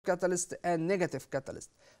catalyst and negative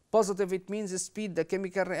catalyst. Positive, it means speed the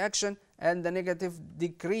chemical reaction, and the negative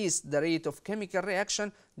decrease the rate of chemical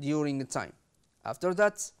reaction during time. After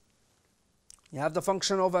that, you have the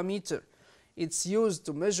function of a meter. It's used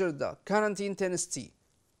to measure the current intensity.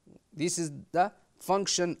 This is the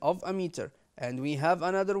function of a meter. And we have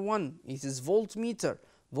another one, it is voltmeter.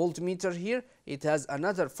 Voltmeter here, it has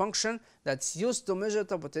another function that's used to measure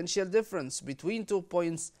the potential difference between 2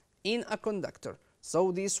 points in a conductor.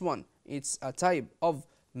 So this one, it's a type of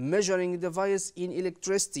measuring device in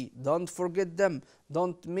electricity. Don't forget them.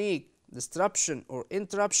 Don't make disruption or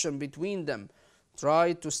interruption between them.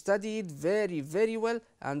 Try to study it very well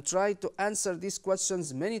and try to answer these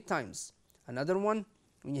questions many times. Another one,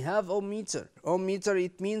 we have ohmmeter. Ohmmeter,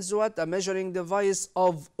 it means what? A measuring device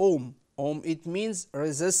of ohm. Ohm, it means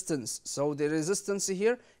resistance. So the resistance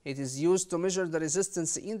here, it is used to measure the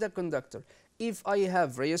resistance in the conductor. If I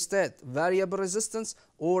have rheostat, variable resistance,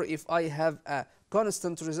 or if I have a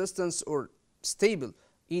constant resistance or stable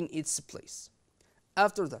in its place.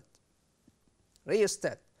 After that,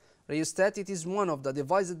 rheostat. Rheostat, it is one of the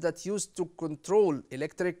devices that used to control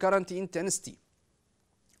electric current intensity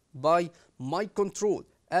by my control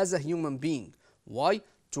as a human being. Why?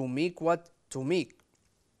 To make what? To make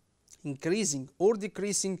increasing or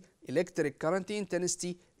decreasing electric current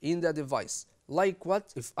intensity in the device. Like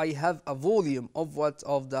what? If I have a volume of what?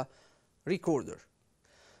 Of the recorder.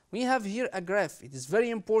 We have here a graph. It is very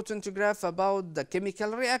important to graph about the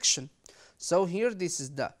chemical reaction. So here this is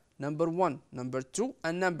the number 1, number 2,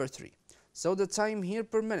 and number 3. So the time here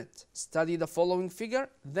per minute. Study the following figure,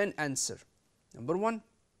 then answer. Number 1,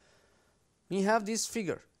 we have this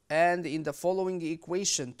figure, and in the following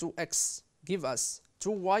equation 2x give us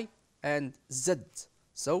 2y and z.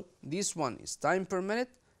 So this one is time per minute,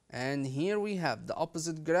 and here we have the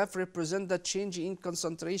opposite graph represent the change in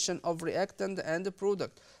concentration of reactant and the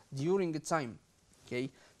product during the time.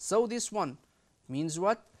 Okay, so this one means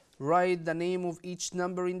what? Write the name of each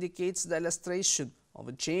number indicates the illustration of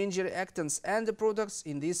a change in reactants and the products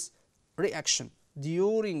in this reaction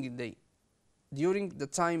during the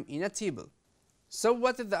time in a table. So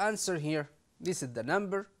what is the answer here? This is the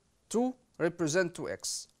number 2 represent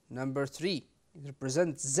 2x, number 3 it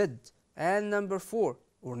represents z, and number 4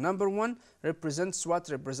 or number 1 represents what?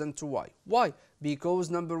 Represent 2y. Why?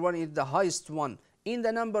 Because number 1 is the highest one in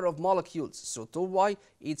the number of molecules. So 2y,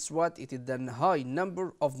 it's what? It is the high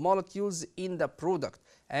number of molecules in the product.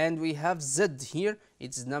 And we have z here,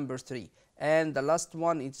 it's number 3. And the last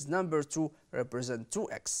one, it's number 2, represent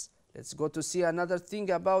 2x. Let's go to see another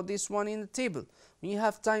thing about this one in the table. We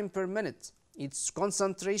have time per minute. It's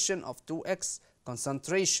concentration of 2x,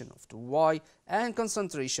 concentration of 2y, and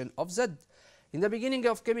concentration of z. In the beginning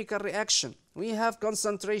of chemical reaction, we have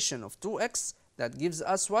concentration of 2x that gives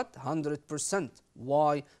us what? 100%.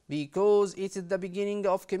 Why? Because it is the beginning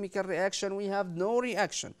of chemical reaction, we have no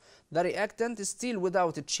reaction. The reactant is still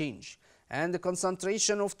without a change. And the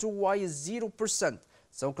concentration of 2y is 0%.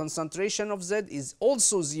 So concentration of z is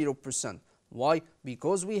also 0%. Why?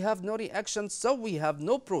 Because we have no reaction, so we have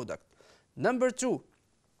no product. Number 2,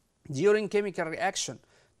 during chemical reaction.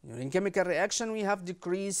 During chemical reaction, we have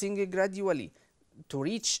decreasing gradually to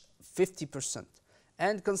reach 50%.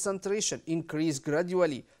 And concentration increase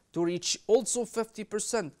gradually to reach also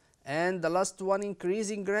 50%. And the last one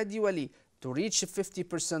increasing gradually to reach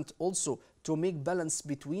 50% also, to make balance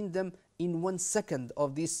between them in 1 second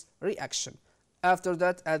of this reaction. After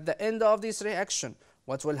that, at the end of this reaction,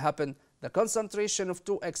 what will happen? The concentration of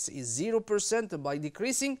 2x is 0% by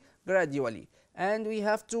decreasing gradually. And we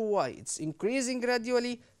have 2y, it's increasing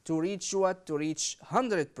gradually to reach what? To reach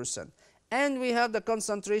 100%. And we have the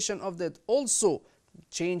concentration of that also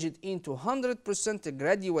change it into 100%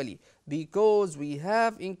 gradually, because we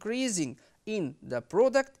have increasing in the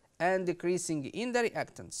product and decreasing in the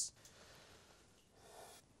reactants.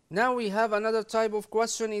 Now we have another type of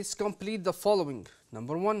question. It's complete the following.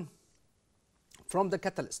 Number 1, from the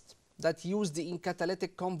catalyst that used in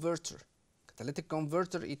catalytic converter. Catalytic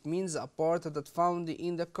converter, it means a part that found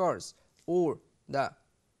in the cars or the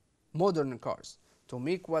modern cars. To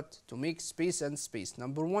make what? To make space and space.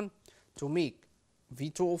 Number 1, to make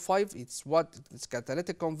V2O5, it's what? It's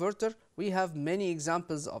catalytic converter. We have many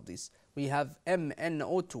examples of this. We have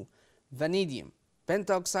MnO2, vanadium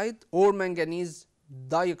pentoxide, or manganese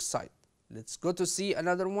dioxide. Let's go to see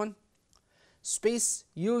another one. Space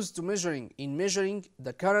used to measuring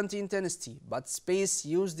the current intensity, but space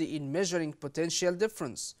used in measuring potential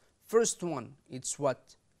difference. First one, it's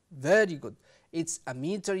what? Very good. It's a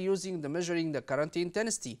meter using the measuring the current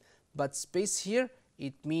intensity, but space here,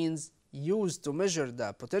 it means used to measure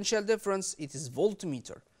the potential difference. It is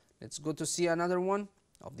voltmeter. Let's go to see another one.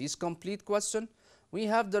 of this complete question, we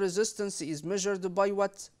have the resistance is measured by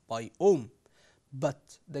what? By ohm. But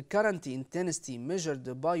the current intensity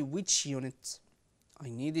measured by which unit? I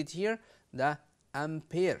need it here, the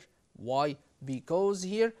ampere. Why? Because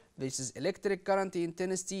here this is electric current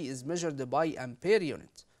intensity is measured by ampere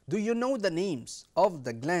unit. Do you know the names of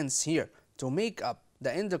the glands here to make up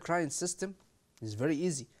the endocrine system? It's very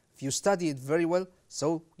easy. If you study it very well,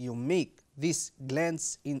 so you make these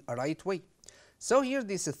glands in a right way. So here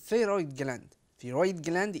this is thyroid gland. Thyroid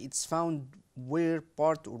gland, it's found where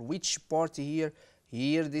part or which part here?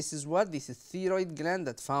 Here this is what? This is thyroid gland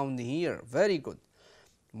that found here. Very good.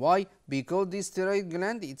 Why? Because this thyroid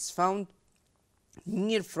gland, it's found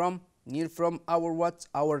near from our what?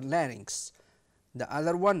 Our larynx. The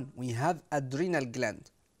other one, we have adrenal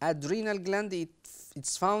gland. Adrenal gland,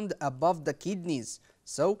 it's found above the kidneys.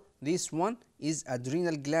 So this one is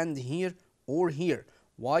adrenal gland here or here.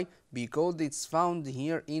 Why? Because it's found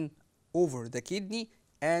here in over the kidney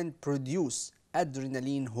and produce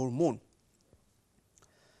adrenaline hormone.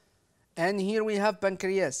 And here we have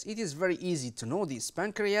pancreas. It is very easy to know this.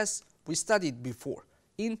 Pancreas, we studied before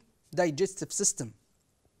in digestive system.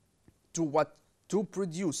 To what? To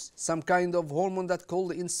produce some kind of hormone that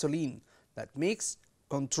called insulin that makes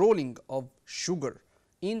controlling of sugar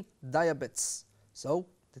in diabetes. So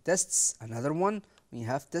the testes, another one, we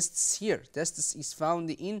have testes here. Testes is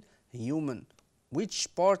found in human.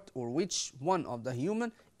 Which part or which one of the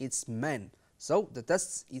human? It's man. So the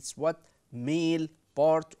testes is what? Male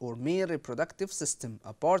part or male reproductive system,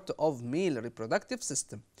 a part of male reproductive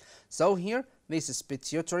system. So here this is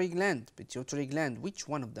pituitary gland. Pituitary gland, which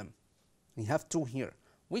one of them? We have two here.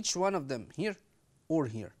 Which one of them? Here or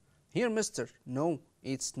here? Here, mister. No,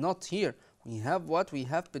 it's not here. We have what? We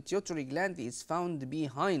have pituitary gland is found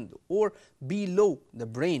behind or below the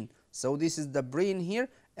brain. So this is the brain here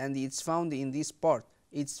and it's found in this part.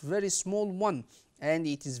 It's very small one and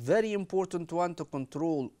it is very important one to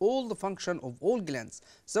control all the function of all glands.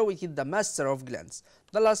 So it is the master of glands.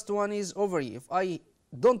 The last one is ovary. If I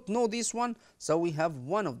don't know this one, so we have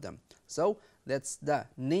one of them. So that's the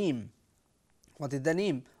name. What is the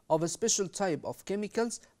name of a special type of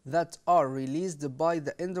chemicals that are released by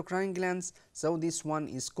the endocrine glands? So this one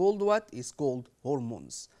is called what? Is called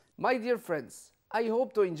hormones. My dear friends, I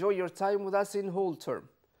hope to enjoy your time with us in whole term.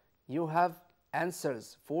 You have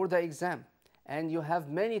answers for the exam and you have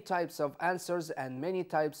many types of answers and many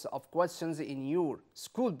types of questions in your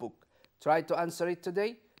school book. Try to answer it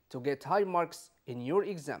today to get high marks in your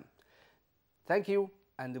exam. Thank you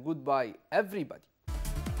and goodbye everybody.